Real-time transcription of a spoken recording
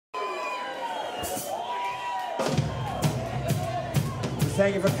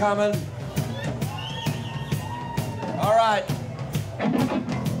Thank you for coming. All right.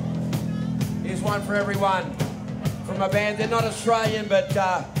 Here's one for everyone. From a band, they're not Australian, but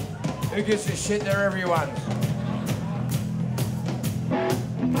who gives a shit, they're everyone.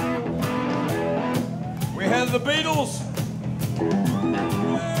 We have the Beatles.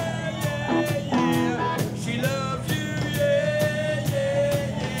 She loves you, yeah, yeah,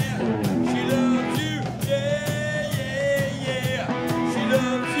 yeah. She loves you, yeah, yeah, yeah. She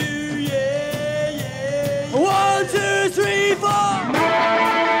loves you, yeah, yeah, yeah. 1, 2, 3, 4.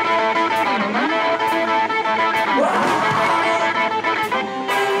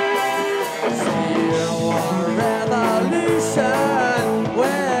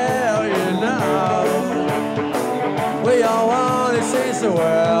 The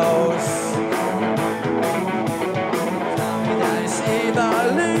world. Nice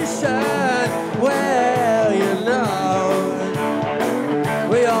evolution. Well, you know,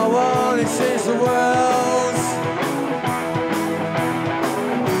 we all want to change the world.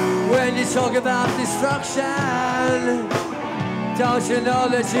 When you talk about destruction, don't you know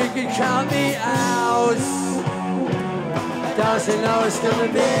that you can count me out? Don't you know it's gonna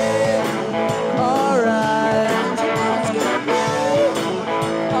be alright?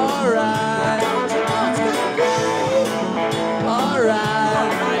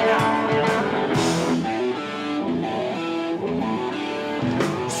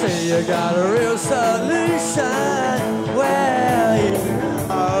 You got a real solution. Well, you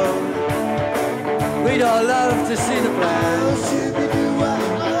know, we'd all love to see the plan.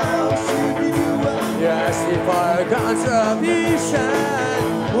 You're asking for a contribution.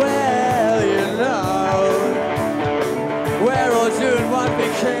 Well, you know, we're all doing what we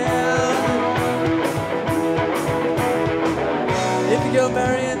can. If you go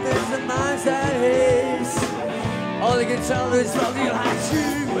marrying things and minds at ease, all you can tell is what you like to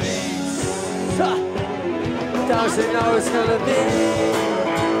wait. Don't you know it's gonna be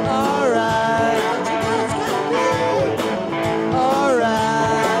alright?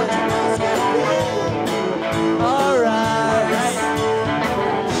 Alright. Alright.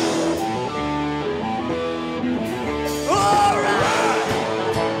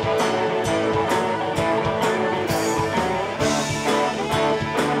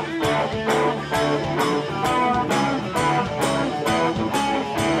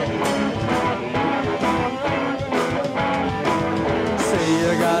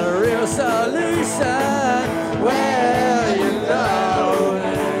 Solution, well, you know,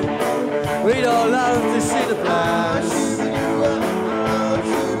 we'd all love to see the plan.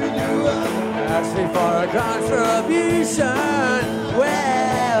 Asking for a contribution,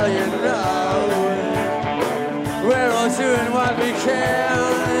 well, you know, we're all doing what we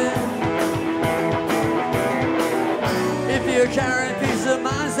can. If you're carrying peace of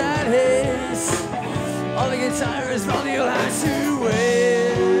minds and his, all the guitar is all you'll have to wait.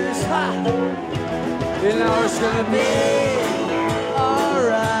 You know it's gonna be